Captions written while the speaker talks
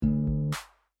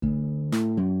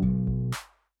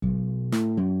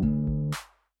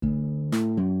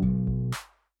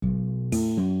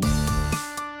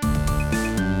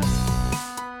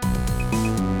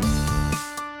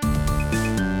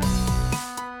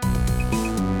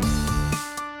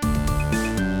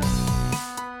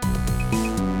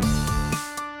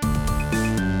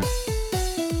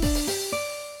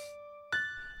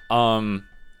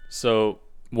So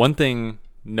one thing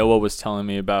Noah was telling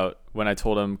me about when I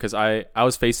told him, because I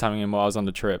was FaceTiming him while I was on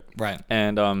the trip. Right.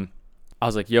 And I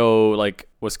was like, yo, like,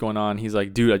 what's going on? He's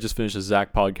like, dude, I just finished a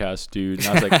Zach podcast, dude. And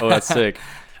I was like, oh, that's sick.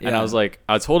 And I was like,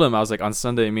 I told him, I was like, on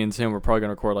Sunday, me and Tim, we're probably going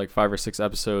to record like 5 or 6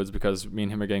 episodes because me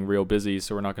and him are getting real busy.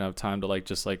 So we're not going to have time to like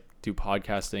just like do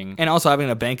podcasting. And also having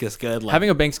a bank is good. Like, having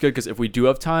a bank's good because if we do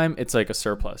have time, it's like a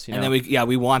surplus, you know? And then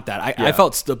we want that. I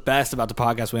felt the best about the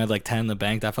podcast when we had like 10 in the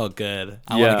bank. That felt good.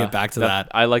 I want to get back to that.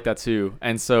 I like that too.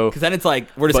 And so, because then it's like,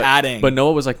 we're just adding. But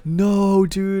Noah was like, no,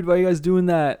 dude, why are you guys doing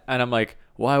that? And I'm like,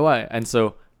 why? And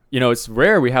so, you know, it's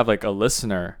rare we have like a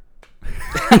listener.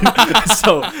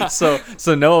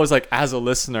 so Noah was like, as a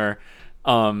listener,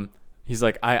 he's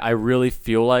like, I really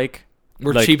feel like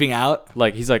we're cheaping out.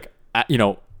 Like, he's like, you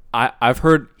know,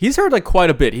 he's heard like quite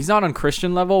a bit. He's not on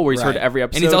Christian level where he's heard every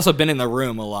episode. And he's also been in the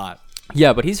room a lot.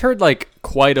 Yeah, but he's heard like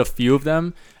quite a few of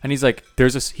them. And he's like,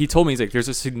 he told me, he's like, there's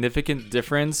a significant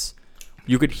difference.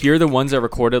 You could hear the ones that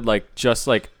recorded like just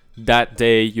like that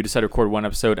day you decided to record one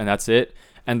episode and that's it.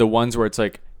 And the ones where it's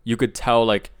like, you could tell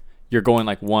like you're going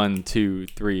like 1, 2,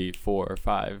 3, 4,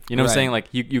 5. You know what I'm saying? Like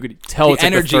you could tell the it's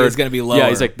energy like is going to be lower. Yeah,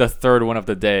 he's like the third one of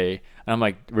the day. And I'm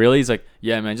like, really? He's like,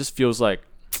 yeah, man, it just feels like,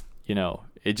 you know,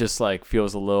 it just like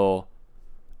feels a little,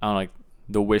 I don't know, like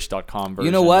the wish.com version.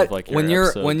 You know what? Of like when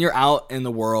you're out in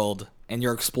the world and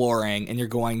you're exploring and you're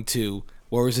going to,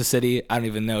 where was the city? I don't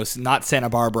even know. It's not Santa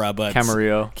Barbara, but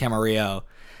Camarillo.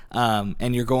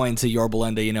 And you're going to Yorba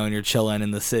Linda, you know, and you're chilling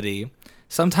in the city.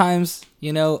 Sometimes,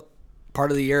 you know,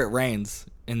 part of the year it rains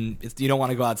and you don't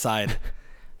want to go outside.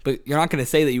 But you're not going to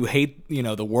say that you hate, you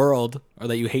know, the world or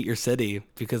that you hate your city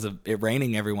because of it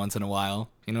raining every once in a while.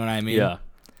 You know what I mean? Yeah.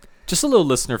 Just a little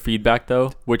listener feedback,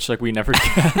 though, which like we never get.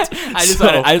 I just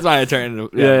want to turn it into...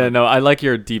 Yeah, no, I like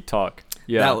your deep talk.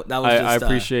 Yeah, that was just, I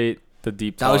appreciate the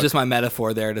deep talk. That was just my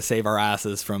metaphor there to save our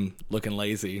asses from looking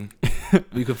lazy.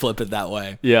 We could flip it that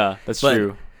way. Yeah, that's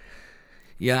true.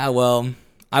 Yeah, well,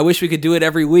 I wish we could do it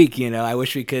every week, you know. I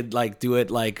wish we could like do it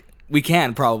like... We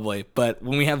can probably, but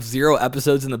when we have 0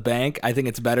 episodes in the bank, I think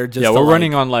it's better just we're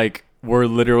running on like... We're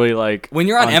literally like when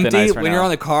you're on empty, when you're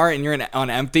on the car and you're on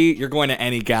empty, you're going to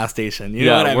any gas station. You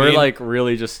know what I mean? We're like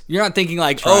really just. You're not thinking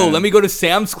like, let me go to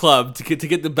Sam's Club to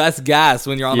get the best gas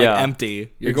when you're on like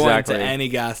empty. You're going to any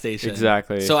gas station.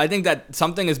 Exactly. So I think that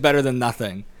something is better than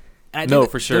nothing. And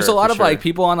for sure. There's a lot of like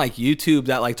people on like YouTube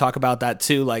that like talk about that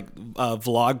too, like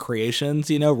vlog creations.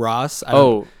 You know, Ross.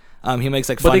 He makes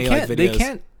like funny like videos. They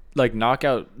can't. Like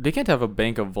they can't have a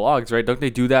bank of vlogs, right? Don't they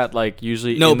do that like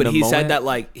usually? No, but he said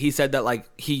that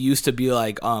he used to be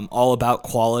like all about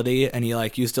quality, and he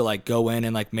like used to like go in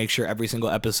and like make sure every single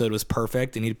episode was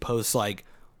perfect, and he'd post like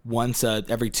once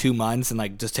every 2 months and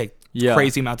like just take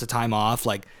crazy amounts of time off,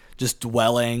 like just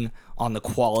dwelling on the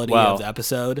quality of the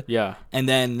episode. Yeah. And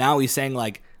then now he's saying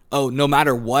like, oh, no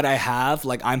matter what I have,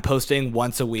 like I'm posting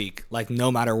once a week, like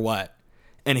no matter what.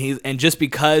 And just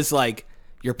because like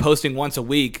you're posting once a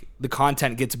week, the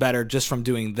content gets better just from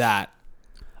doing that.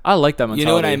 I like that mentality. You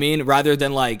know what I mean? Rather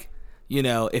than like, you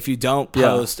know, if you don't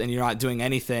post and you're not doing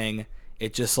anything,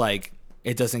 it just like,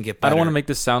 it doesn't get better. I don't want to make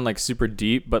this sound like super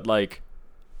deep, but like,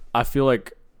 I feel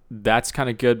like that's kind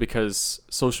of good because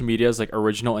social media's like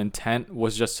original intent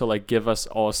was just to like give us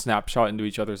all a snapshot into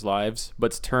each other's lives,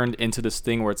 but it's turned into this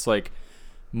thing where it's like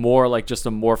more like just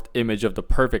a morphed image of the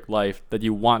perfect life that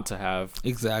you want to have.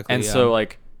 Exactly. And so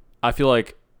like, I feel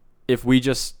like if we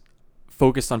just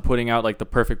focused on putting out like the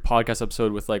perfect podcast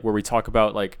episode with like where we talk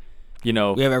about like, you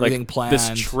know, we have everything like planned,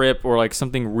 this trip or like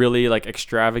something really like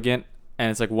extravagant, and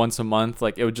it's like once a month,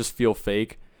 like it would just feel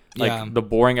fake. Like the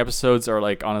boring episodes are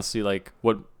like honestly like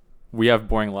what we have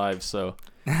boring lives, so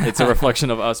it's a reflection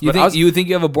of us. You think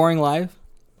you have a boring life?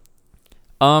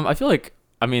 I feel like.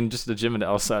 I mean, just the gym and the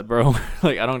outside, bro.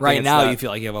 Like, I don't. Right now, you feel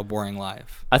like you have a boring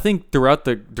life. I think throughout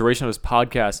the duration of this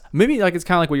podcast, maybe like it's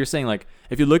kind of like what you're saying. Like,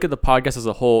 if you look at the podcast as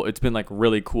a whole, it's been like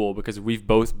really cool because we've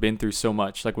both been through so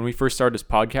much. Like when we first started this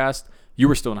podcast, you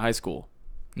were still in high school.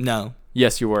 No.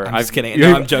 Yes, you were. I'm just kidding.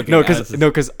 No, I'm joking. No, because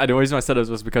the reason I said it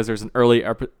was because there's an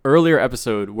earlier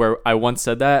episode where I once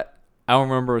said that. I don't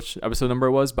remember which episode number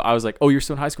it was, but I was like, "Oh, you're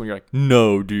still in high school." And you're like,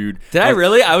 "No, dude." Did I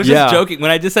really? I was just joking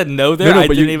when I just said no there. I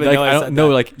didn't even know I said that. No,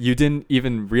 like you didn't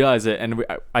even realize it, and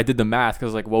I did the math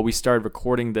because like, well, we started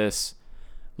recording this,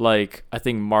 like I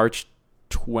think March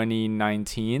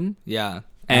 2019. Yeah.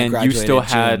 And you still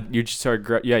had you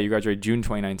graduated June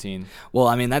 2019. Well,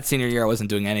 I mean that senior year I wasn't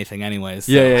doing anything anyways.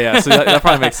 So. Yeah. So that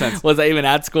probably makes sense. Was I even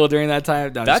at school during that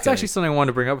time? No, that's actually something I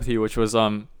wanted to bring up with you, which was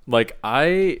like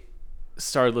I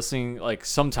started listening like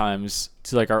sometimes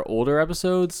to like our older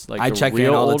episodes. Like I check in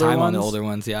all the time on the older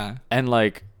ones, yeah. And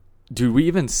like dude, we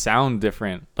even sound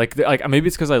different. Like maybe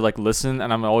it's because I like listen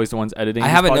and I'm always the ones editing. I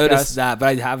haven't noticed that, but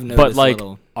I have noticed. But like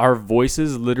our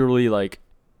voices literally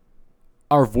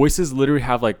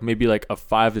have like maybe like a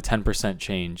 5 to 10%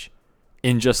 change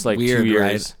in just like weird, 2 years.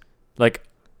 Right? Like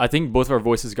I think both of our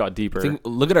voices got deeper.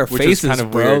 Look at our faces, kind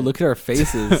of bro. Weird. Look at our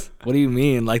faces. What do you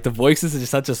mean? Like the voices is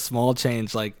just such a small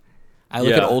change. Like I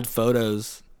look at old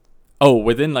photos. Oh,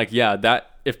 within like that.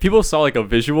 If people saw like a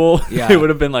visual, it would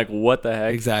have been like, what the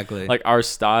heck? Exactly. Like our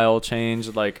style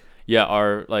changed. Like,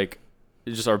 our like,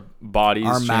 just our bodies.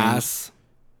 Our changed. mass.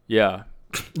 Yeah.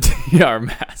 Yeah, our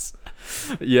mass.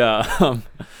 Yeah.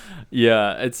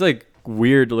 Yeah. It's like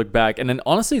weird to look back. And then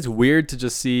honestly, it's weird to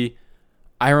just see.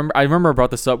 I remember I brought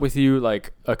this up with you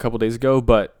like a couple days ago,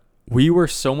 but we were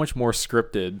so much more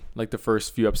scripted like the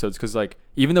first few episodes. Cause like,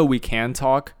 even though we can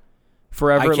talk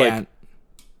forever, I can't.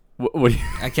 What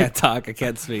I can't talk. I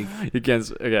can't speak. You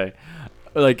can't. Okay.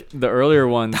 Like the earlier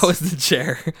ones. That was the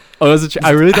chair. Oh, that was the chair.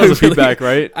 I really thought it was feedback,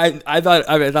 right? I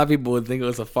thought people would think it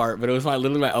was a fart, but it was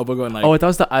literally my elbow going like. Oh, I thought it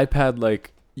was the iPad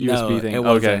like USB thing. It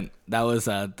wasn't. Okay. That was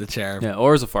the chair. Yeah, or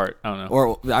it was a fart. I don't know.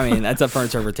 Or I mean, that's up for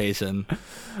interpretation.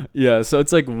 Yeah, so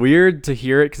it's like weird to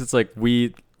hear it because it's like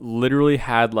we literally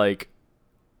had like,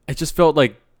 it just felt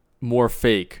like more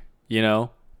fake, you know.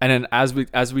 And then as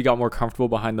we got more comfortable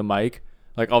behind the mic.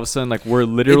 Like all of a sudden, like we're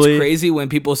literally. It's crazy when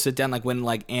people sit down, like when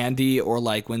like Andy or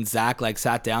like when Zach like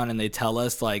sat down and they tell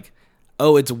us like,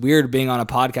 oh, it's weird being on a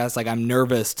podcast. Like I'm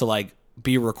nervous to like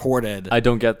be recorded. I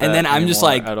don't get that. And then I'm just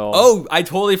like, oh, I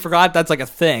totally forgot that's like a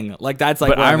thing. Like that's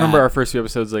like. But I remember our first few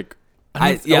episodes. Like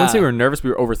I wouldn't say we were nervous. We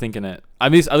were overthinking it.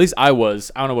 At least I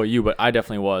was. I don't know about you, but I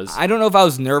definitely was. I don't know if I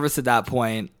was nervous at that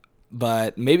point,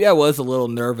 but maybe I was a little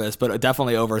nervous, but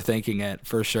definitely overthinking it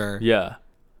for sure. Yeah.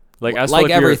 Like I like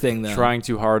everything, though. Trying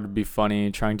too hard to be funny,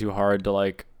 trying too hard to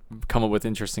like come up with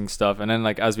interesting stuff, and then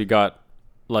like as we got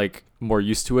like more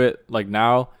used to it, like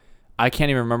now I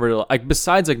can't even remember like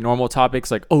besides like normal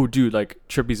topics like oh dude like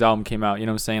Trippy's album came out, you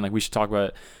know what I'm saying, like we should talk about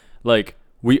it. Like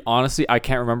we honestly I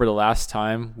can't remember the last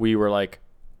time we were like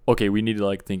okay we need to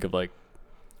like think of like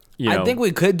you know. I think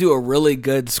we could do a really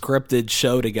good scripted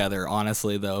show together,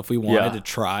 honestly, though, if we wanted to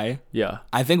try. Yeah.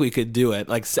 I think we could do it.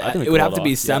 Like it would have to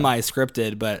be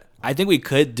semi-scripted, but I think we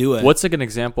could do it. What's like an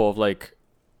example of like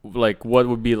what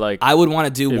would be like I would want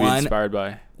to do one inspired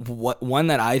by one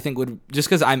that I think would, just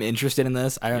because I'm interested in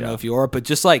this, I don't know if you are, but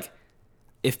just like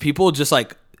if people just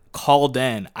like called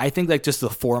in, I think like just the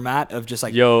format of just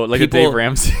like like people, a Dave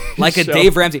Ramsey like show. A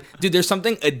Dave Ramsey dude, there's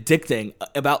something addicting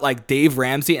about like Dave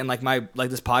Ramsey, and like my like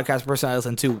this podcast person I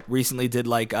listened to recently did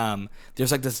like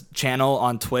there's like this channel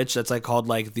on Twitch that's like called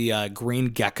like the Green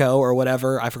Gecko or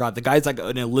whatever, I forgot. The guy's like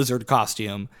in a lizard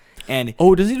costume. And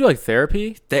does he do like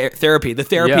therapy? The therapy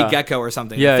gecko or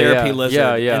something. Lizard.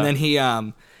 Yeah. And then he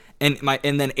and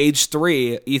then age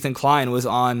 3, Ethan Klein was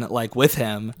on like with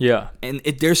him. Yeah. And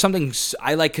there's something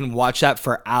I like can watch that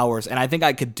for hours, and I think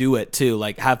I could do it too.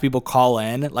 Like have people call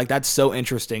in, like that's so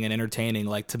interesting and entertaining.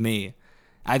 Like to me,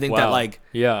 I think that like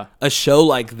a show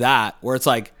like that where it's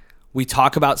like we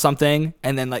talk about something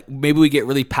and then like maybe we get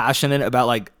really passionate about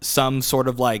like some sort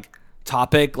of like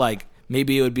topic, like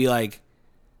maybe it would be like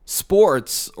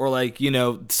sports or like, you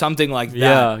know, something like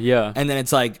that. Yeah. And then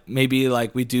it's like maybe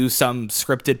like we do some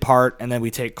scripted part and then we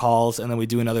take calls and then we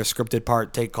do another scripted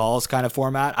part, take calls kind of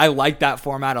format. I like that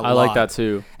format a lot. I like that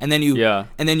too. And then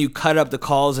you cut up the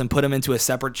calls and put them into a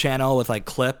separate channel with like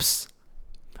clips.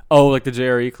 Oh, like the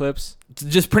JRE clips?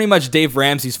 Just pretty much Dave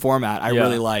Ramsey's format. I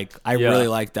really like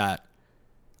that.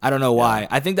 I don't know why.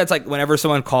 I think that's like whenever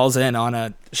someone calls in on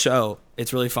a show,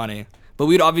 it's really funny. But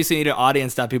we'd obviously need an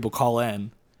audience that people call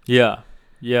in. Yeah.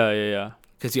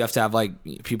 Because you have to have like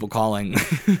people calling.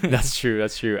 That's true.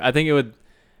 I think it would.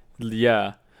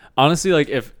 Yeah. Honestly, like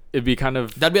if it'd be kind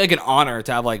of that'd be like an honor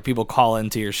to have like people call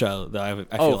into your show. Though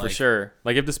I feel for sure.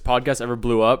 Like if this podcast ever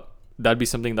blew up, that'd be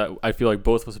something that I feel like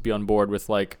both of us would be on board with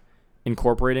like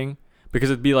incorporating,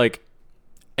 because it'd be like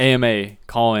AMA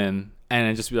call in and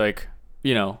it'd just be like,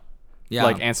 you know,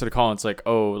 like answer the call. And it's like,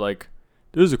 oh, like.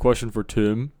 This is a question for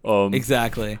Tim.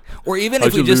 Exactly. Or even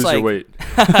if we just like,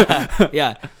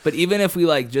 yeah. But even if we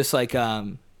like just like,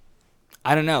 I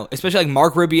don't know. Especially like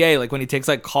Mark Ribier, like when he takes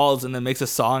like calls and then makes a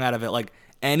song out of it. Like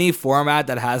any format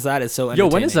that has that is so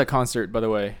entertaining. Yo, when is that concert, by the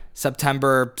way?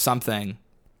 September something. Okay.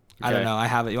 I don't know. I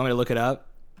have it. You want me to look it up?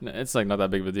 It's like not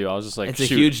that big of a deal. I was just like, it's a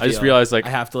huge deal. I just realized like I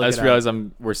have to look I just realized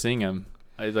we're seeing him.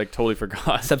 I like totally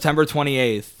forgot. September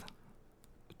 28th,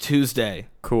 Tuesday.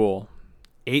 Cool.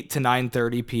 8 to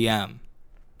 9:30 p.m.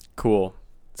 Cool.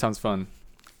 Sounds fun.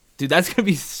 Dude, that's going to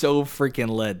be so freaking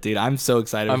lit, dude. I'm so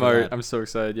excited for that. I'm so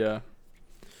excited, yeah.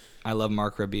 I love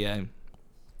Mark Ribier.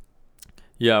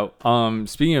 Yeah.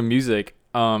 Speaking of music,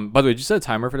 by the way, did you set a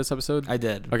timer for this episode? I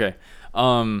did. Okay.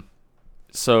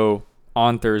 So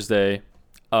on Thursday,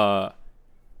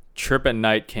 Trip at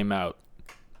Night came out,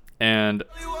 and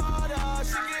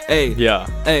hey, yeah,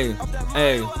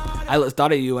 I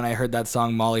thought of you when I heard that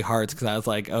song Molly Hearts, because I was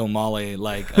like, oh, Molly,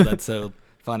 like, oh, that's so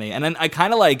funny. And then I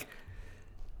kind of like,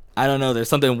 I don't know, there's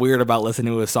something weird about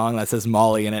listening to a song that says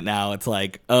Molly in it now. It's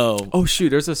like, oh shoot,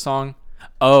 there's a song.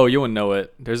 Oh, you wouldn't know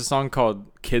it. There's a song called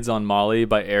Kids on Molly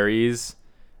by Aries,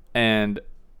 and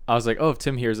I was like, oh, if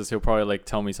Tim hears this, he'll probably like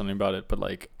tell me something about it. But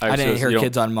like, I didn't hear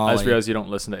Kids on Molly. I just realized you don't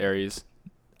listen to Aries.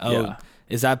 Oh, yeah.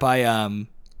 Is that by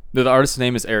The artist's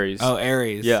name is Aries. Oh,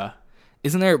 Aries. Yeah.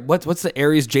 Isn't there what's the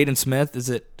Aries Jaden Smith? Is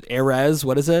it Ares?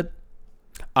 What is it?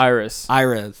 Iris.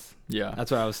 Yeah.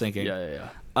 That's what I was thinking. Yeah.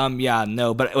 Yeah,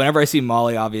 no, but whenever I see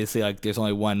Molly, obviously, like, there's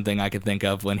only one thing I could think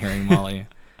of when hearing Molly,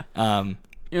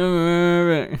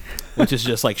 which is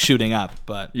just like shooting up.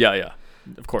 But yeah,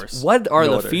 of course. What are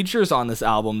the features on this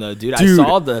album, though, dude? I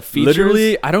saw the features.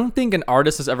 Literally, I don't think an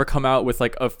artist has ever come out with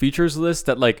like a features list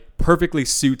that like perfectly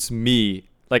suits me,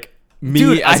 like me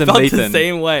dude, as I in felt Lathan. the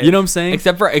same way. You know what I'm saying?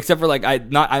 Except for like I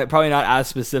probably not as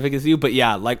specific as you, but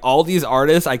yeah, like all these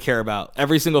artists I care about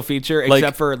every single feature except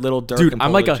like, for Lil Durk. Dude, and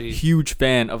I'm like a Polo G. huge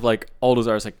fan of like all those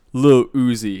artists, like Lil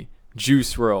Uzi,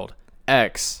 Juice WRLD,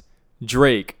 X,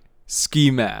 Drake,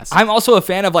 Ski Mask. I'm also a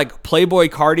fan of like Playboy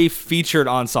Cardi featured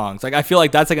on songs. Like I feel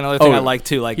like that's like another thing I like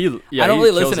too. Like I don't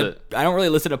really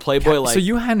listen to Playboy. Like, so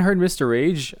you hadn't heard Mr.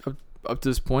 Rage up to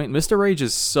this point? Mr. Rage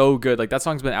is so good. Like that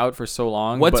song's been out for so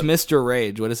long. What's Mr.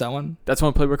 Rage? What is that one? That's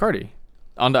one Playboy Cardi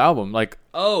on the album. Like,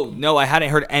 oh no, I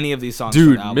hadn't heard any of these songs.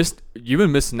 Dude, from the album. You've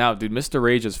been missing out, dude. Mr.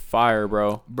 Rage is fire,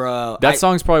 bro. That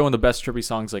song's probably one of the best trippy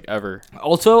songs like ever.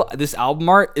 Also, this album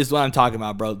art is what I'm talking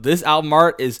about, bro. This album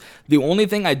art is the only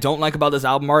thing I don't like about this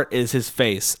album art is his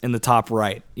face in the top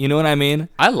right. You know what I mean?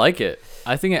 I like it.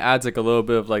 I think it adds like a little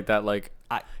bit of like that like.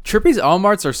 Trippy's album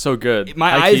arts are so good.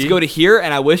 My eyes go to here,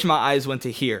 and I wish my eyes went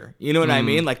to here. You know what I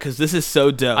mean? Like, because this is so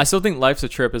dope. I still think Life's a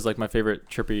Trip is like my favorite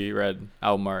Trippy Red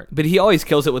album art. But he always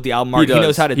kills it with the album art. He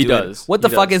knows how to do it. What the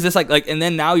fuck is this like? And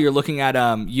then now you're looking at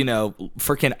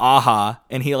freaking Aha,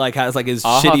 and he like has like his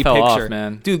shitty fell picture. Off,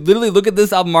 man. Dude, literally look at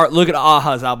this album art. Look at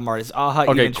Aha's album art. Is Aha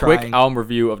even trying? Quick album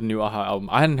review of the new Aha album.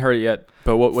 I hadn't heard it yet.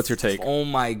 But what's your take? Oh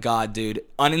my god, dude.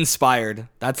 Uninspired.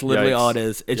 That's literally all it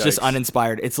is. It's just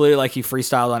uninspired. It's literally like he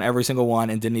freestyled on every single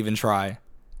one and didn't even try.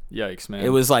 Yikes, man. It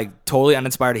was like totally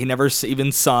uninspired. He never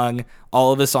even sung.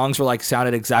 All of his songs were like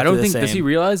sounded exactly the same. Does he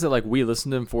realize that like we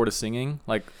listened to him for the singing?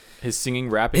 Like his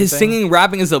singing, rapping His thing? Singing,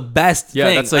 rapping is the best thing.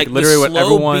 Yeah, that's like literally what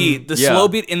everyone... The slow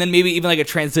beat, and then maybe even like a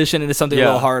transition into something a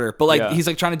little harder. But like he's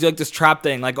like trying to do like this trap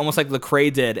thing, like almost like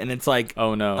Lecrae did, and it's like...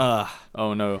 Oh no.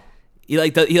 Oh no. He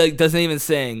doesn't even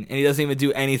sing, and he doesn't even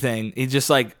do anything. He just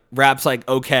like raps like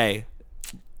okay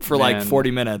for like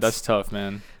 40 minutes. That's tough,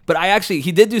 man. But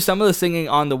he did do some of the singing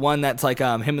on the one that's like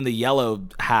him in the yellow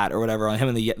hat or whatever. On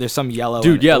him in there's some yellow.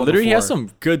 Dude, yeah, literally he has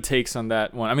some good takes on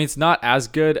that one. I mean, it's not as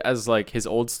good as like his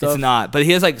old stuff. It's not, but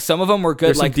he has like some of them were good.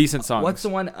 There's like some decent songs. What's the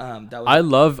one? That was. I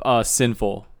love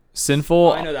Sinful.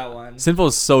 Oh, I know that one. Sinful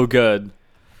is so good,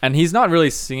 and he's not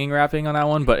really singing rapping on that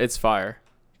one, but it's fire.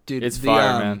 Dude, it's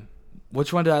fire, man.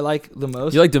 Which one did I like the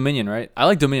most? You like Dominion, right? I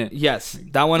like Dominion. Yes,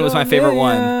 that one was my favorite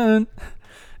one.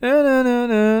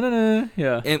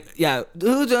 Yeah. And, yeah.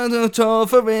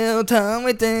 For real, tell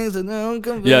me things that don't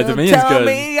come. Yeah, Dominion's good.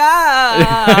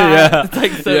 Yeah. It's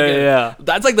like so good. Yeah.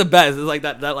 That's like the best. It's like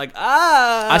that like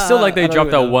I still like they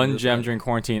dropped that one gem during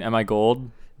quarantine. Am I Gold?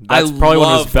 That's probably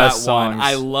one of his best songs.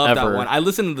 I love ever. that one. I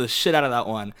listened to the shit out of that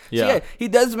one. Yeah. So yeah, he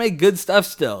does make good stuff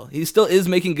still. He still is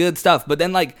making good stuff. But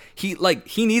then like he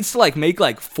needs to like make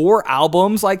like 4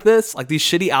 albums like this, like these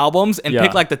shitty albums, and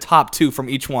pick like the top 2 from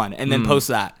each one, and then post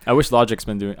that. I wish Logic's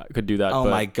could do that. Oh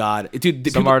my god,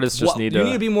 dude! Some artists just need to. You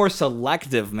need to be more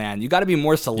selective, man. You got to be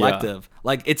more selective. Yeah.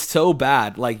 Like it's so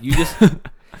bad. Like you just.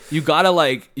 You gotta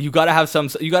like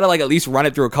at least run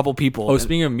it through a couple people. Oh,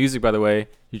 speaking of music, by the way,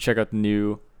 you check out the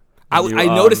new. I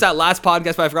noticed that last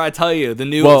podcast, but I forgot to tell you the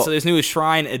new. So there's new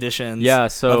Shrine editions. Yeah,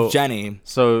 so of Jenny.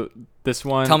 So this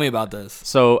one. Tell me about this.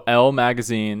 So Elle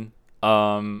magazine.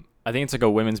 I think it's like a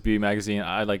women's beauty magazine.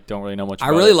 I like don't really know much. I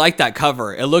really like that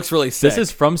cover. It looks really sick. This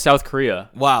is from South Korea.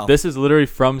 Wow. This is literally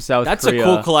from South Korea. That's a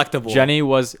cool collectible. Jenny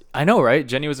was. I know, right?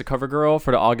 Jenny was a cover girl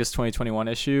for the August 2021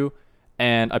 issue.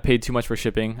 And I paid too much for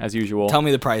shipping, as usual. Tell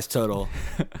me the price total.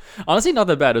 Honestly, not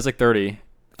that bad. It was like $30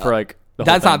 for like the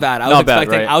That's whole not bad.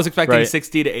 I was expecting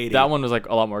 60 to 80. That one was like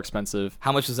a lot more expensive.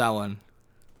 How much was that one?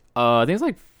 I think it's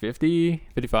like 50,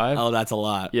 55. Oh, that's a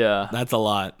lot. Yeah. That's a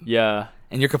lot. Yeah.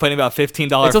 and you're complaining about $15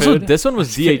 It's also, food. this one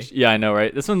was Yeah, I know,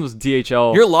 right? This one was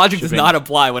DHL. Your logic shipping. does not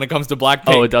apply when it comes to Blackpink.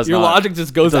 Oh, it does Your not. logic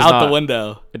just goes does out not. the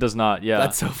window. It does not. Yeah,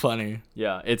 That's so funny.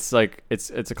 yeah. It's like it's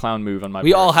a clown move on my.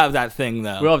 We part. all have that thing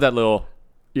though. We all have that little.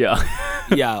 Yeah.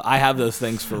 Yeah, I have those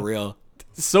things for real.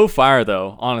 So fire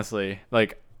though, honestly.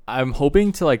 Like I'm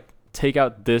hoping to like take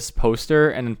out this poster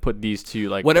and then put these two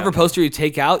like Whatever poster you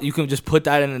take out, you can just put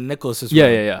that in Nicholas's Yeah,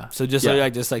 room. yeah. So just yeah.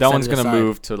 like that one's gonna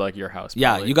move to like your house.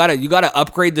 Yeah, probably. you gotta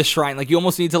upgrade the shrine. Like you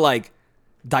almost need to like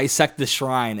dissect the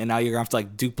shrine, and now you're gonna have to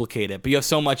like duplicate it. But you have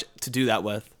so much to do that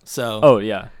with. So Oh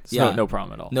yeah. So Yeah. no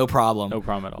problem at all. no problem. No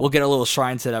problem at all. We'll get a little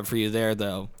shrine set up for you there,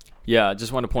 though. Yeah,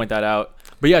 just want to point that out.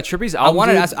 But yeah, Trippy's I album.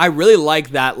 wanted to dude, ask. I really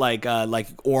like that like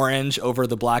orange over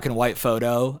the black and white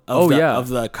photo of of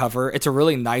the cover. It's a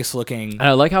really nice looking. and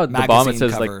I like how at the bottom it magazine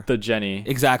says cover. like the Jenny.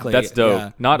 Exactly. That's dope.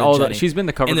 Yeah, Not the all Jenny. that. She's been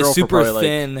the cover And the girl super for probably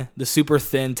thin, the super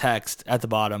thin text at the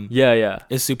bottom Yeah.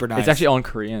 is super nice. It's actually all in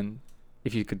Korean,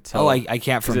 if you could tell. Oh, I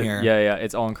can't from here. Yeah.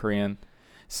 It's all in Korean.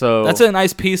 So That's a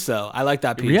nice piece, though. I like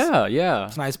that piece. Yeah.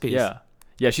 It's a nice piece.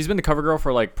 Yeah, she's been the cover girl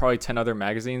for like probably 10 other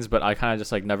magazines, but I kind of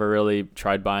just like never really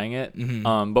tried buying it.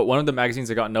 Mm-hmm. But one of the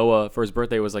magazines I got Noah for his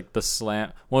birthday was like the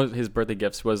Slam. One of his birthday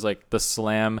gifts was like the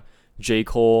Slam J.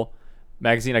 Cole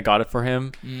magazine. I got it for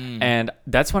him. And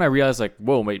that's when I realized like,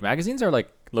 whoa, wait, magazines are like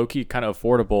low-key kind of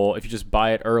affordable if you just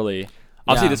buy it early.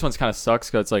 Obviously, this one's kind of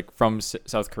sucks because it's like from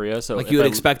South Korea. So Like you would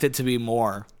expect it to be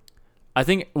more. I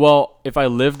think, well, if I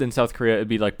lived in South Korea, it'd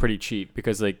be like pretty cheap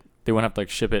because like they wouldn't have to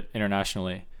like ship it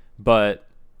internationally. But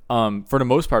for the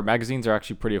most part, magazines are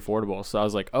actually pretty affordable. So I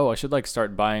was like, oh, I should like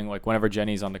start buying like whenever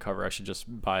Jenny's on the cover, I should just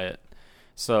buy it.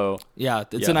 So Yeah,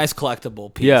 it's Yeah. a nice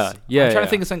collectible piece. Yeah, I'm trying to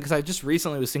think of something because I just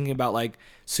recently was thinking about like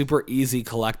super easy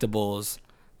collectibles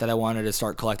that I wanted to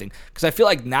start collecting because I feel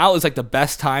like now is like the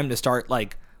best time to start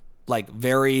like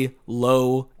very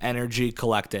low energy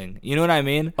collecting. You know what I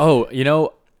mean? oh,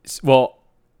 well,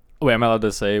 wait, am I allowed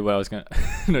to say what I was gonna?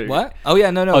 No, What? Oh yeah,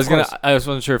 no. I just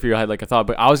wasn't sure if you had like a thought,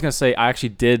 but I was gonna say I actually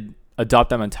did adopt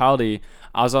that mentality.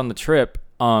 I was on the trip,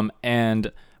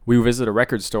 and we visited a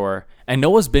record store, and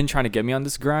Noah's been trying to get me on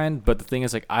this grind, but the thing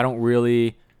is, like, I don't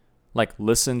really like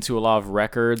listen to a lot of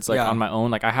records like on my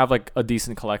own. Like, I have like a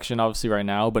decent collection, obviously, right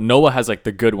now, but Noah has like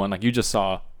the good one, like you just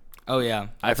saw. Oh yeah,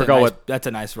 I forgot that's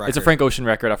a nice record. It's a Frank Ocean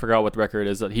record. I forgot what the record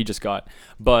is that he just got,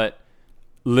 but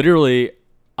literally,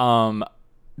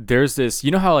 there's this,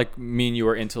 you know how like me and you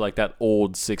were into like that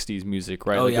old 60s music,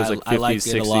 right? Oh like yeah, there's like 50s, I like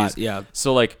 60s. it a lot. Yeah.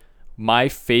 So like my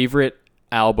favorite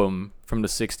album from the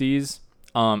 60s,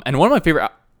 and one of my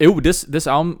favorite this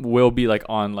album will be like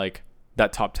on like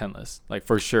that top 10 list. Like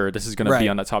for sure this is going to be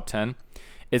on that top 10.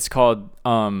 It's called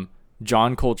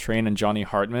John Coltrane and Johnny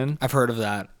Hartman. I've heard of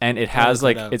that. And it has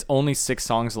like it's only 6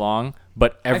 songs long,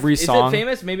 but every song Is it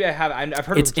famous? Maybe I have. I've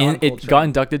heard it's of John it Coltrane. got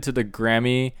inducted to the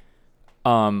Grammy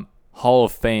Hall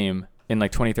of Fame in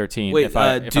like 2013. Wait, if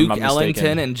I'm Duke not Ellington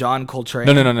mistaken. and John Coltrane.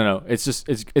 No. It's just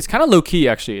it's kind of low key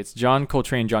actually. It's John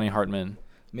Coltrane, Johnny Hartman.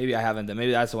 Maybe I haven't.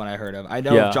 Maybe that's the one I heard of. I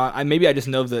know Yeah. John. Maybe I just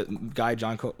know the guy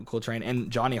John Coltrane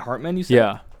and Johnny Hartman. You said.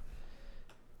 Yeah,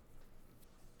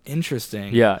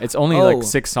 Interesting. yeah. It's only like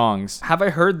 6 songs. Have I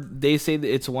heard they say that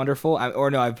it's wonderful?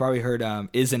 Or no, I've probably heard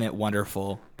 "Isn't It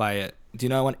Wonderful" by it. Do you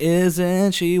know that one?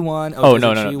 Isn't she one? Oh,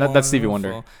 isn't no. she That's Stevie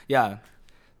wonderful? Wonder. Yeah.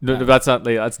 No, that's not.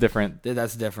 That's different.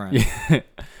 That's different.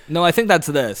 No, I think that's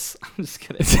this. I'm just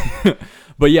kidding.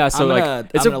 But yeah, so it's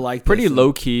I'm gonna a like pretty this.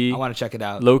 low key. I want to check it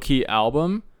out. Low key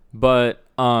album, but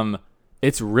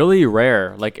it's really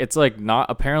rare. Like it's like not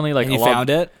apparently like And you a lot. found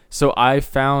it? So I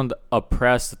found a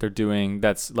press that they're doing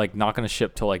that's like not going to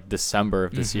ship till like December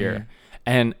of this year.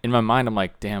 And in my mind, I'm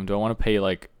like, damn, do I want to pay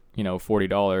like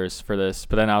 $40 for this?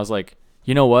 But then I was like,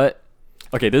 you know what?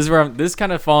 Okay, this is where this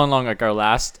kind of following along like our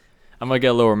last. I'm gonna get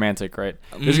a little romantic, right?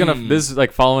 This is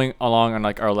like following along on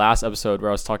like our last episode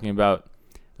where I was talking about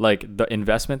like the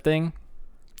investment thing.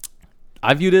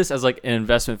 I view this as like an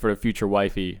investment for the future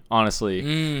wifey,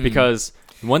 honestly, because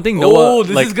one thing Noah,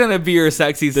 this like, is gonna be your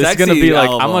sexy. this is gonna be like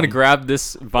I'm album. gonna grab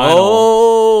this vinyl.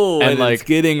 Oh, and like it's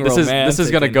getting this romantic. is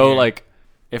gonna in go here. like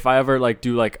if I ever like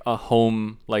do like a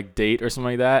home like date or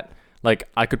something like that, like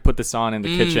I could put this on in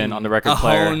the kitchen on the record a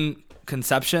player. home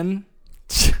conception.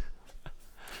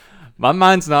 My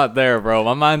mind's not there, bro.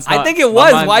 My mind's not. I think it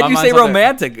was. Why'd you say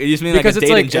romantic? You just mean Because like a it's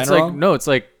date like in general? it's like no, it's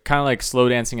like kind of like slow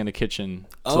dancing in the kitchen.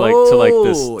 To oh, like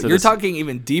this. To you're this. talking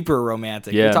even deeper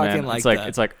romantic. Yeah, you're talking man. like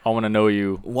It's like I want to know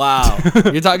you. wow.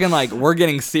 You're talking like we're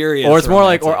getting serious. Or it's more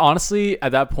like, romantic. or honestly,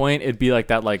 at that point, it'd be like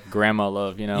that, like grandma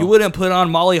love, you know? You wouldn't put on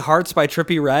Molly Hearts by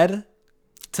Trippie Redd?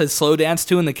 to slow dance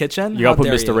to in the kitchen? You gotta put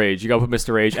Mr. Rage. You gotta put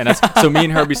Mr. Rage, and that's so me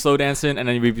and her be slow dancing, and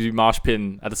then we be mosh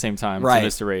pitting at the same time. Right, to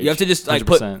Mr. Rage. You have to just like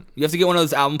 100%. You have to get one of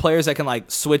those album players that can like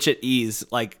switch at ease,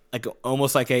 like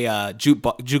almost like a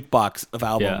jukebox of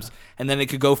albums, and then it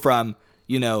could go from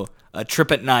a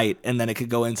Trip at Night, and then it could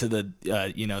go into the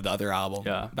the other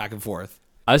album, back and forth.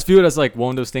 I just view it as like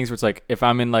one of those things where it's like if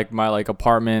I'm in like my like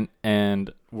apartment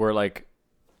and we're like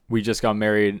we just got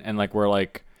married and like we're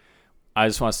like I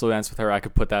just want to slow dance with her, I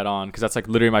could put that on because that's like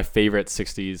literally my favorite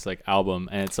 60s like album,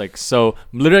 and it's like so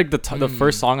literally like the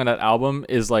first song on that album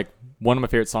is like one of my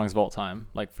favorite songs of all time,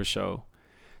 like for sure.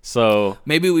 So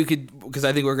maybe we could, because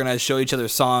I think we're gonna show each other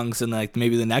songs, and like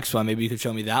maybe the next one, maybe you could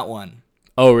show me that one.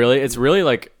 Oh really? It's really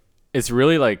like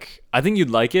I think you'd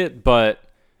like it, but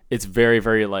it's very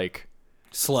very like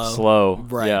slow,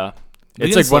 right? Yeah,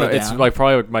 it's like it's like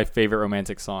probably my favorite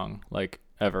romantic song like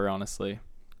ever, honestly.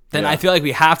 Then I feel like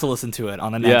we have to listen to it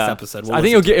on the next episode. I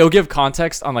think it'll give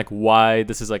context on like why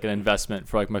this is like an investment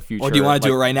for like my future. Or do you want to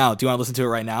do it right now? Do you want to listen to it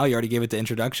right now? You already gave it the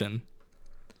introduction.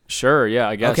 Sure. Yeah,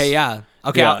 I guess. Okay. Yeah.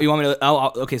 Okay. Yeah. You want me to?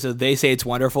 Okay. So They Say It's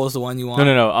Wonderful is the one you want?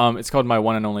 No. It's called My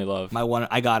One and Only Love.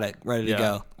 I got it. Ready to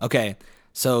go. Okay.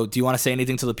 So do you want to say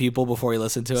anything to the people before we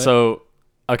listen to it? So,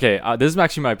 okay. This is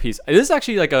actually my piece. This is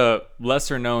actually like a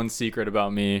lesser known secret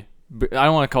about me. I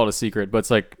don't want to call it a secret, but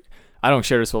it's like, I don't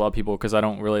share this with a lot of people because I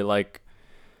don't really like.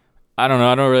 I don't know.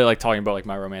 I don't really like talking about like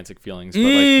my romantic feelings, but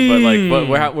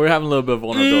we're having a little bit of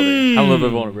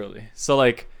vulnerability. So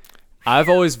like, I've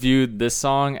always viewed this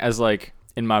song as like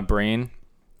in my brain,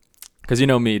 because you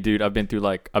know me, dude. I've been through a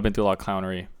lot of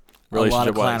clownery,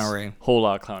 relationship-wise. Whole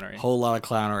lot of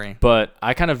clownery. But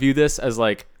I kind of view this as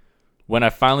like when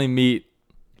I finally meet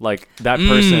like that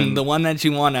person, the one that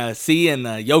you want to see in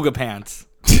the yoga pants.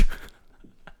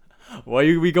 Why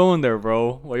you be going there,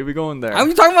 bro? Why you be going there?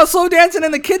 I'm talking about slow dancing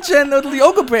in the kitchen with the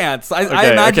yoga pants. I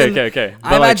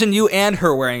imagine you and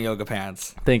her wearing yoga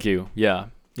pants. Thank you. Yeah.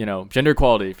 Gender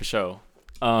equality for sure.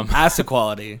 Ass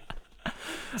equality.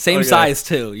 Same size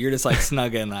too. You're just like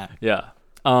snug in that. Yeah.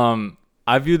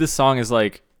 I view this song as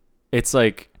like, it's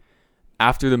like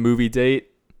after the movie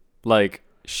date, like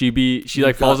she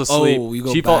falls asleep. Oh, you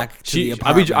go back to the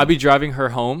apartment. I'd be driving her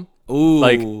home. Ooh.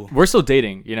 Like we're still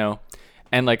dating,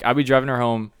 and like I'd be driving her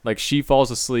home. Like she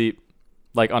falls asleep,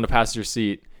 like on the passenger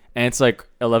seat, and it's like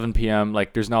 11 p.m.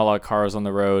 Like there's not a lot of cars on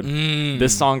the road.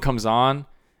 This song comes on,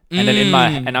 and then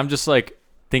and I'm just like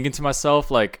thinking to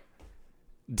myself like,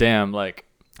 damn, like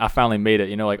I finally made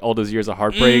it. Like all those years of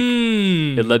heartbreak,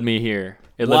 it led me here.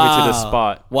 It led me to this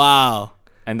spot. Wow.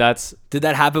 And did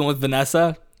that happen with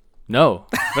Vanessa? No.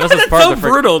 Vanessa's part of the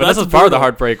brutal. Vanessa's part of the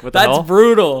heartbreak. What the hell? That's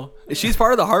brutal. She's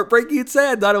part of the heartbreak, you'd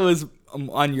say? I thought it was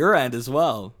on your end as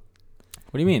well.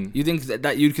 What do you mean? You think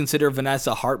that you'd consider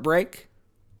Vanessa heartbreak?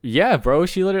 Yeah, bro.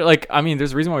 She literally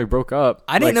there's a reason why we broke up.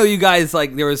 I didn't know you guys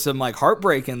there was some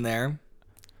heartbreak in there.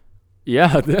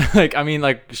 Yeah,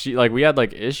 we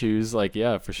had issues,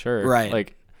 yeah, for sure.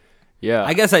 Right. Yeah.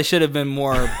 I guess I should have been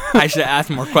more. I should have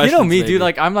asked more questions. You know me, dude.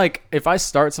 I'm if I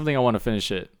start something, I want to finish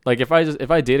it. Like if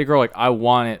I date a girl, I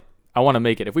want it. I want to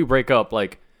make it. If we break up,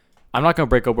 I'm not gonna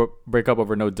break up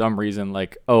over no dumb reason. I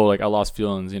lost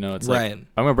feelings. It's right. I'm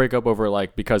gonna break up over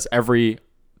because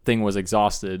everything was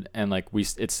exhausted and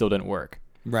it still didn't work.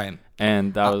 Right.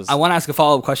 And that was. I want to ask a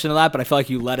follow up question to that, but I feel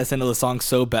like you led us into the song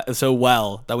so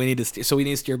well that we need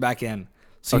to steer back in.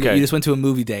 So okay. You just went to a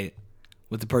movie date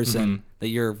with the person that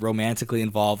you're romantically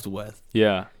involved with.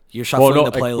 Yeah. You're shuffling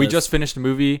the playlist. We just finished the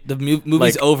movie. The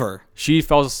movie's over. She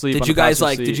falls asleep. Did you guys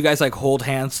hold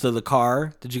hands to the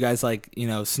car? Did you guys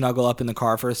snuggle up in the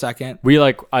car for a second? We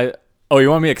you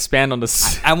want me to expand on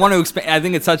this? I want to expand. I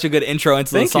think it's such a good intro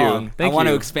into the song. Thank you. I want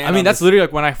to expand. I mean, that's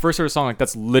literally when I first heard a song.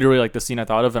 That's literally the scene I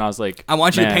thought of, and I was like, I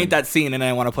want you to paint that scene, and then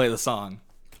I want to play the song.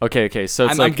 Okay. So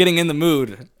it's I'm getting in the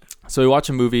mood. So we watch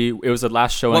a movie. It was the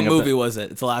last showing. What movie was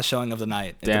it? It's the last showing of the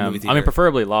night. Damn. At the movie theater.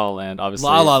 Preferably La La Land, obviously.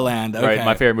 La La Land. Okay. Right,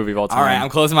 my favorite movie of all time. All right, I'm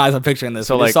closing my eyes. I'm picturing this.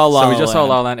 So we just saw La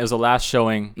La Land. It was the last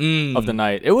showing of the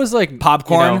night. It was like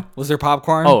popcorn. Was there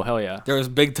popcorn? Oh hell yeah. There was a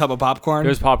big tub of popcorn. There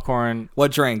was popcorn.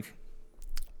 What drink?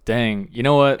 Dang. You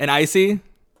know what? An icy?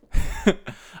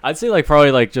 I'd say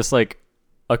probably just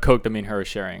a Coke that me and her were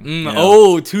sharing.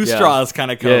 Two straws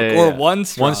kind of Coke. Or one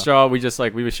straw. One straw. We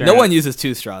were sharing. No one uses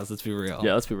two straws. Let's be real.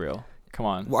 Yeah, let's be real. Come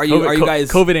on. Are you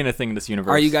guys? COVID ain't a thing in this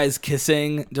universe. Are you guys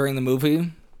kissing during the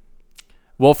movie?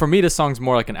 Well, for me, this song's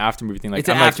more like an after movie thing. It's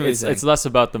an after movie thing. It's less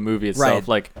about the movie itself.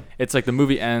 Right. It's the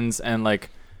movie ends and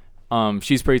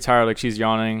she's pretty tired, she's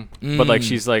yawning, but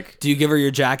she's Do you give her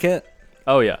your jacket?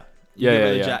 Oh yeah.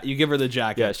 Yeah. You give her the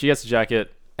jacket. Yeah, she gets the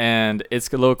jacket, and it's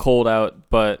a little cold out,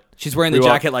 but she's wearing the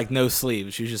jacket like no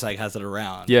sleeves. She just like has it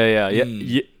around. Yeah. All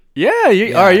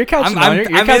right, you're catching on.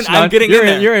 I'm getting in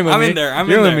there. You're in with I'm me. in there. I'm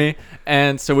you're in with there. me.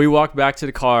 And so we walked back to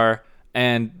the car,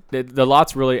 and the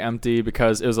lot's really empty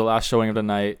because it was the last showing of the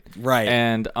night. Right.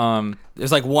 And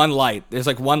there's like one light. There's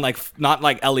like one like not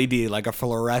like LED, like a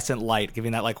fluorescent light,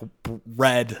 giving that like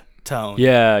red tone.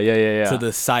 Yeah. To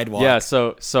the sidewalk. Yeah.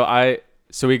 So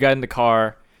we got in the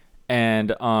car,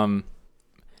 and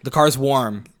the car's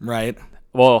warm, right?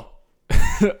 Well,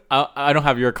 I don't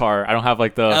have your car. I don't have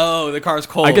like the car's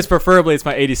cold. I guess preferably it's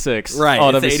my 86. Right. Oh,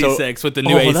 it's the 86 with the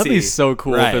new AC. That'd be so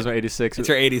cool right. if it was my 86. It's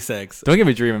your 86. Don't get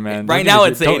me dreaming, man. Right now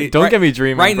it's the 80. Don't get me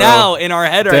dreaming. Right bro. now in our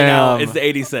head now it's the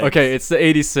 86. Okay, it's the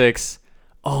 86.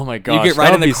 Oh my gosh, you get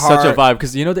right in the car. Such a vibe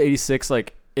because the 86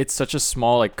 like it's such a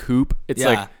small like coupe. It's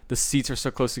like the seats are so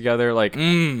close together. Like,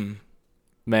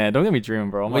 man, don't get me dreaming,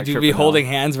 bro. Would you be holding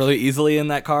hands really easily in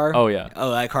that car? Oh yeah.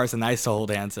 Oh, that car's nice to hold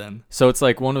hands in. So it's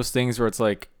like one of those things where it's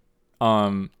like,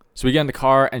 so we get in the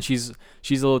car and she's a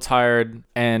little tired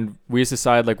and we just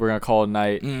decide like we're gonna call it a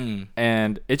night.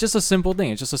 And it's just a simple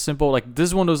thing. It's just a simple like this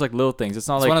is one of those like little things. It's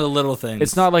one of the little things.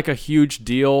 It's not like a huge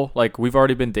deal. Like we've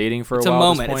already been dating for a while. It's a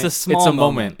moment. It's a small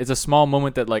moment. It's a small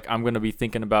moment that like I'm gonna be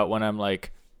thinking about when I'm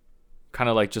like kind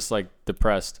of like just like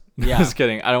depressed. Yeah. Just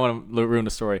kidding. I don't want to ruin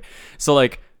the story. So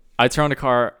like I turn on the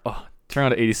car. Turn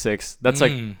on to 86. That's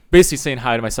like basically saying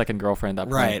hi to my second girlfriend at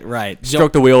that point. Right.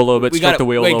 Stroke the wheel a little bit. Stroke the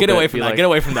wheel a little bit. Get away from that. Get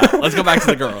away from that. Let's go back to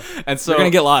the girl. And so you're gonna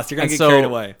get lost. You're gonna get carried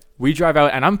away. We drive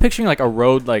out, and I'm picturing like a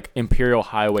road like Imperial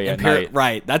Highway at night.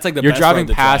 Right. That's like the you're best driving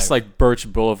road to past drive. like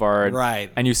Birch Boulevard. Right.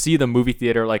 And you see the movie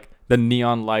theater, like the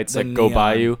neon lights go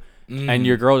by you, and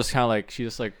your girl just kind of like she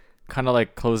just like kind of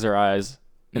like closed her eyes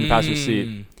in the passenger seat,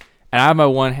 and I have my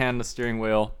one hand on the steering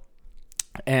wheel,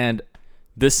 and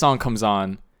this song comes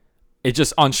on. It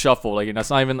just on shuffle, like it's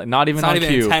not even on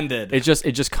cue. Intended. It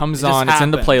just comes on. It's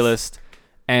in the playlist,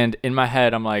 and in my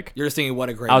head, I'm like, you're just thinking, what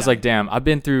a great. I was like, damn, I've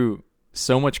been through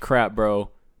so much crap,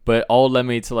 bro, but it all led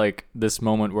me to like this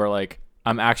moment where like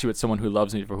I'm actually with someone who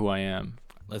loves me for who I am.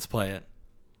 Let's play it.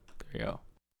 There you go.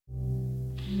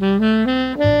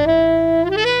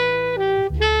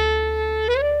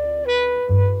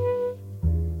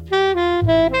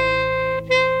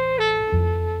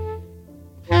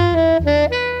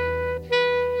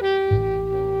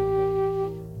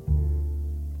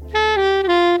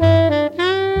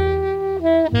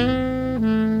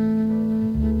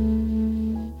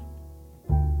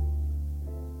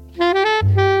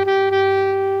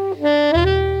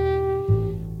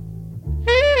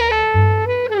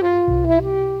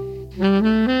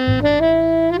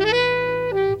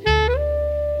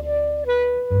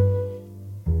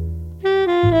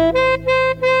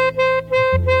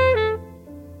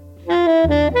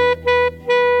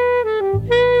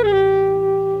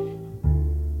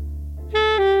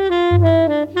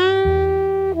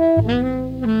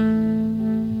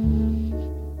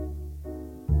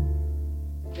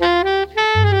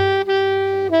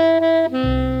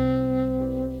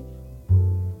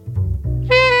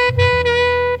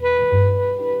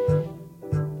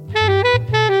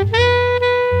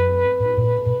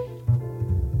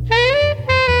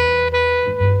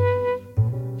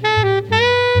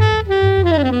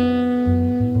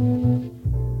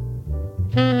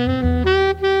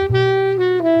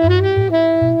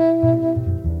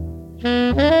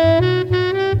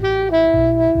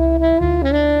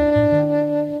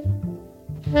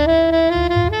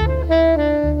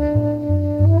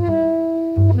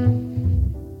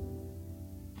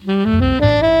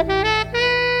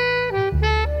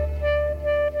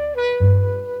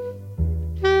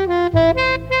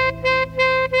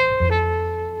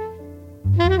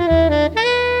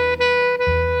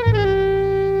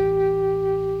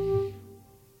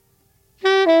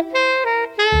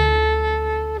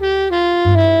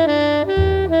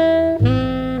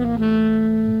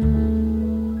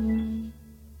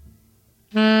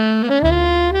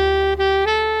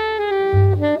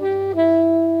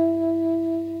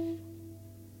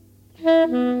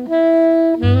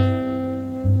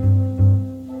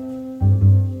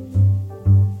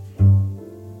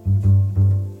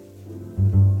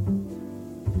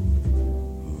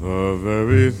 The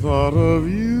very thought of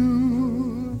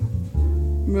you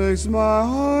makes my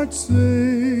heart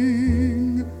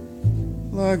sing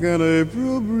like an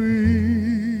April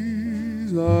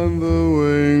breeze on the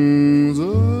wings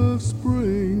of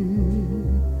spring,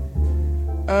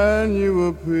 and you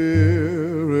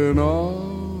appear in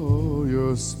all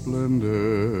your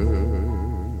splendor,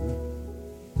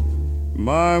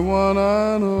 my one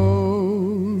and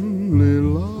only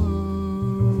love.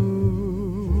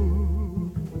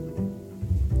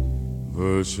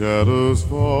 The The shadows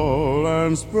fall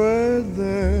and spread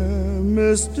their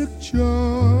mystic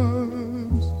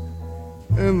charms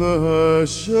in the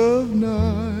hush of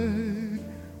night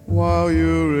while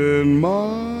you're in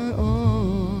my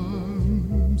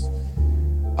arms.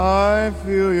 I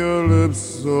feel your lips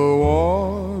so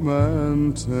warm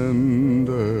and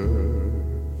tender,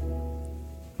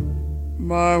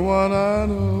 my one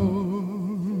and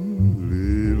only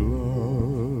love.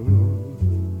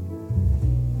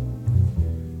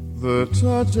 The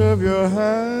touch of your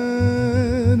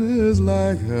hand is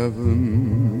like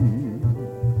heaven,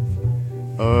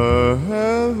 a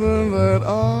heaven that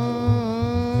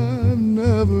I've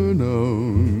never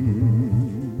known.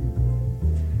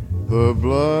 The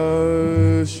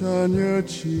blush on your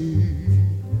cheek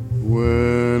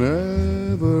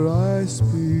whenever I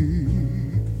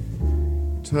speak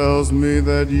tells me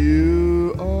that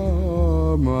you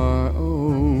are my own.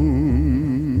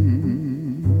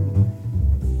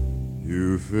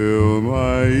 You fill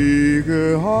my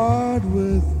eager heart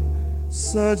with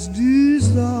such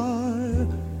desire.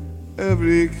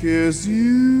 Every kiss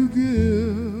you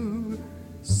give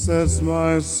sets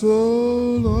my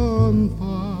soul on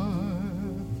fire.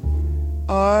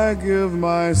 I give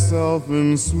myself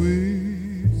in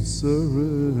sweet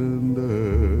surrender,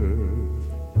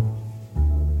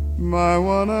 my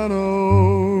one and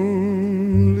only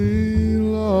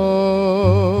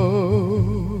love,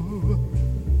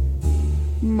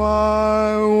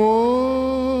 my one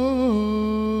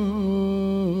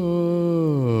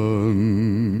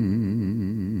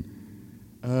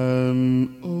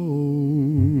and only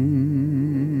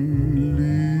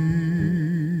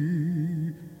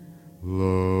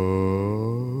love.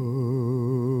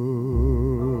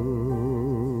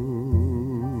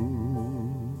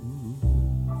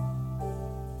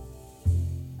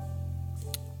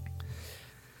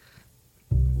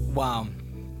 Wow.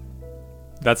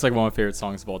 That's like one of my favorite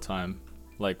songs of all time.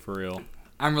 Like, for real.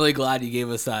 I'm really glad you gave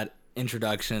us that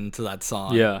introduction to that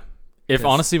song. Yeah. If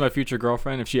honestly my future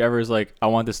girlfriend, if she ever is like, I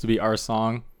want this to be our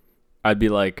song, I'd be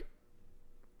like,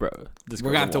 bro, this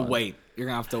we're gonna have to wait. You're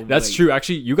gonna have to. That's wait. true.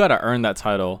 Actually, you gotta earn that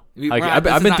title. Like,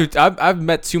 I've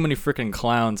met too many freaking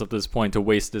clowns at this point to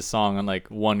waste this song on like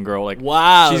one girl. Like,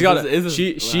 wow, she's got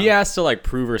she has to like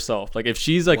prove herself. Like, if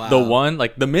she's like the one,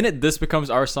 like the minute this becomes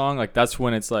our song, like that's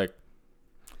when it's like,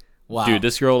 wow, dude,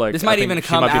 this girl like this might even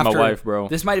come after be my wife, bro.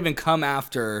 This might even come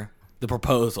after the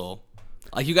proposal.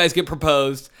 Like, you guys get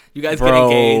proposed, you guys get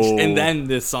engaged, and then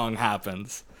this song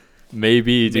happens.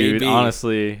 Maybe, dude. Maybe.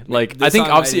 Honestly, like, I think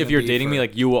obviously if you're dating me,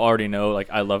 like, you will already know like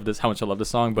I love this, how much I love this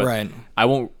song. But I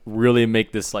won't really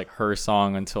make this like her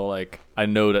song until like I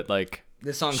know that like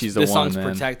this song, she's the this one. Song's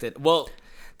man. Protected. Well,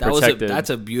 that's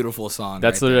a beautiful song.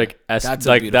 That's right literally there.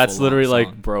 like that's literally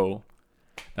like, bro.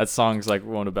 That song's like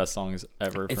one of the best songs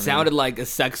ever. It sounded like a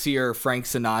sexier Frank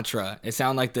Sinatra. It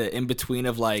sounded like the in between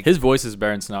of like his voice is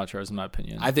better than Sinatra's, in my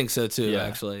opinion. I think so too. Yeah.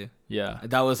 Actually, yeah,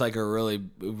 that was like a really,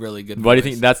 really good. Why do you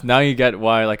think that's now? You get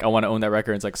why like I want to own that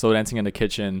record. It's like Slow Dancing in the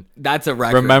Kitchen. That's a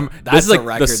record. Remember, that's this is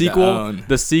like the sequel.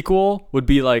 The sequel would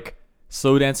be like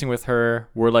Slow Dancing with Her.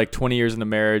 We're like 20 years into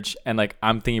marriage, and like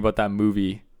I'm thinking about that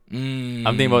movie. I'm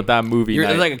thinking about that movie.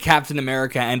 It's like a Captain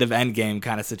America end of Endgame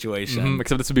kind of situation.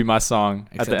 Except this would be my song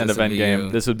at the end of Endgame.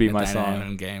 This would be my song.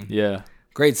 Endgame. Yeah.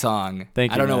 Great song.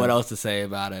 Thank you. I don't know what else to say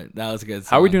about it. That was a good song.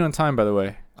 How are we doing on time, by the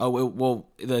way? Oh, well,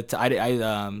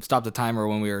 I stopped the timer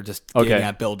when we were just getting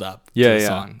that build up to the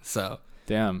song. So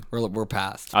damn, we're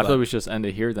past. I thought we should just end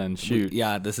it here then. Shoot.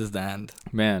 This is the end.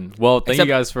 Man. Well, thank you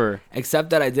guys for.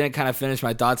 Except that I didn't kind of finish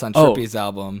my thoughts on Trippy's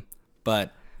album,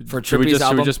 but for Trippy's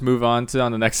album, should we just move on to the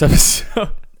next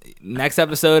episode? Next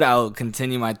episode, I'll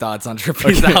continue my thoughts on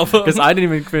Trippy's album because I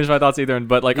didn't even finish my thoughts either.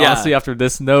 But like honestly, after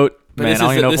this note, man, I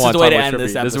don't even know if I want to talk about Trippy.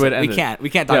 This is the way to end it. We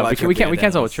can't talk about Trippy. We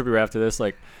can't talk about Trippy right after this.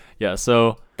 Like, yeah.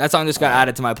 So that song just got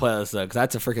added to my playlist though, because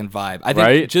that's a freaking vibe. I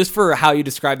think just for how you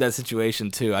described that situation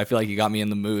too, I feel like you got me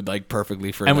in the mood like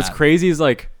perfectly for. And what's crazy is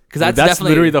like, because that's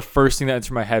literally the first thing that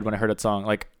entered my head when I heard that song.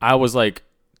 Like, I was like,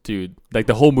 dude, like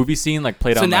the whole movie scene like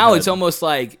played out. So now it's almost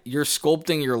like you're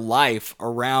sculpting your life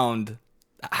around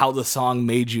how the song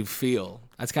made you feel.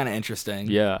 That's kind of interesting.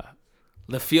 Yeah,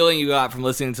 the feeling you got from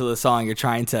listening to the song, you're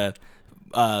trying to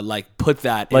like put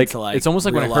that into like it's almost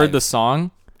like when I heard the song,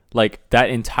 like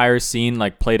that entire scene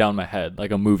like played out in my head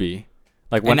like a movie.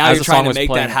 Like when and now you're trying to make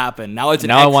that happen. Now it's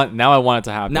I want it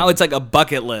to happen. Now it's like a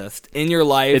bucket list in your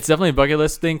life. It's definitely a bucket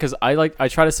list thing because I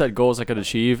try to set goals I could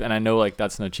achieve, and I know like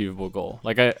that's an achievable goal.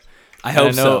 Like I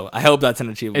hope so. I hope that's an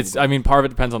achievable goal. I mean, part of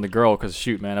it depends on the girl because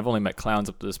shoot, man, I've only met clowns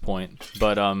up to this point.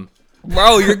 But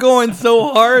bro, you're going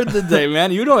so hard today,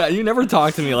 man. You never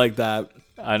talk to me like that.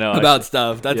 I know about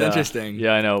stuff. That's interesting.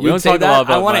 Yeah, I know. We don't talk a lot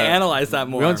about. I want to analyze that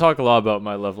more. We don't talk a lot about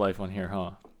my love life on here,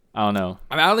 huh? I don't know.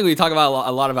 I mean, I don't think we talk about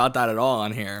a lot about that at all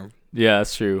on here. Yeah,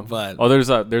 that's true. But there's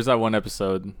that one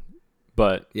episode.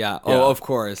 But yeah. Oh, of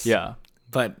course. Yeah.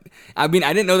 But I mean,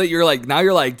 I didn't know that you're like now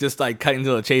you're like just like cutting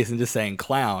to the chase and just saying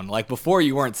clown. Like before,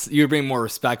 you weren't. You were being more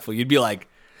respectful. You'd be like,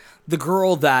 the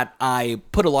girl that I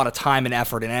put a lot of time and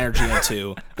effort and energy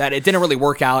into, that it didn't really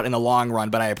work out in the long run,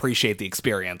 but I appreciate the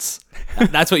experience.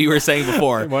 That's what you were saying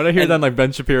before. Why did I hear that in like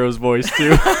Ben Shapiro's voice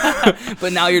too?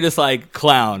 But now you're just like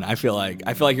clown. I feel like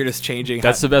you're just changing.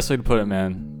 That's the best way to put it,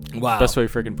 man. Wow. Best way to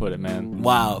freaking put it, man.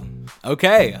 Wow.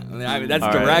 Okay. I mean that's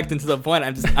all direct and to the point.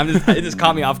 I'm just. It just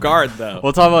caught me off guard though.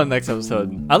 We'll talk about it next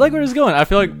episode. I like where it's going. I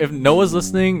feel like if Noah's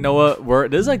listening,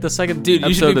 this is like the second dude.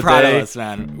 You should be proud of us,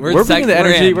 man. We're bringing the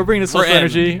energy. We're bringing the social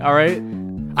energy. All right.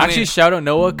 Actually, shout out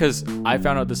Noah because I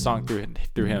found out this song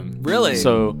through him. Really?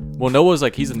 So, Noah's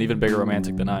like he's an even bigger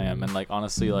romantic than I am, and like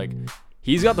honestly, like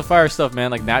he's got the fire stuff,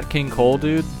 man. Like Nat King Cole,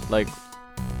 dude. Like,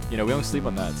 we don't sleep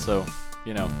on that. So,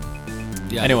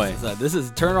 Yeah. Anyway, this is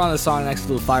turn on the song next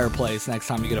to the fireplace. Next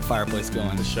time you get a fireplace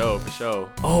going. For sure.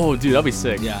 Oh, dude, that'll be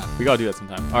sick. Yeah. We gotta do that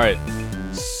sometime. All right.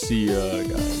 See ya,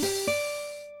 guys.